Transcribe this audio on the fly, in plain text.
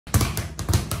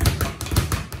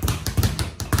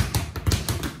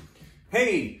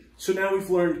Hey, so now we've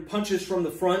learned punches from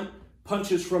the front,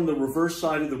 punches from the reverse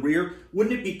side of the rear.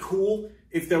 Wouldn't it be cool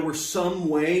if there were some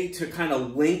way to kind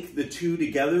of link the two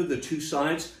together, the two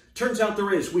sides? Turns out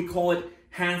there is. We call it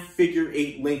half figure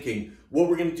eight linking. What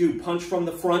we're going to do, punch from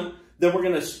the front, then we're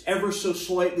going to ever so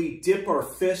slightly dip our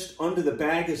fist under the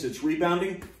bag as it's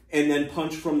rebounding, and then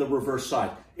punch from the reverse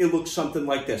side. It looks something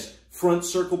like this. Front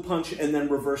circle punch and then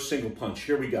reverse single punch.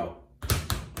 Here we go.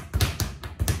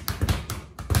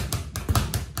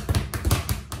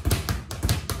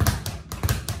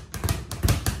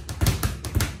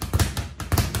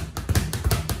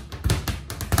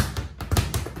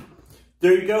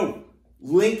 There you go.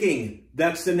 Linking,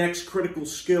 that's the next critical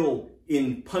skill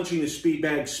in punching the speed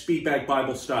bag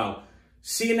Bible style.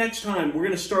 See you next time. We're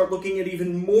going to start looking at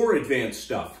even more advanced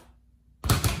stuff.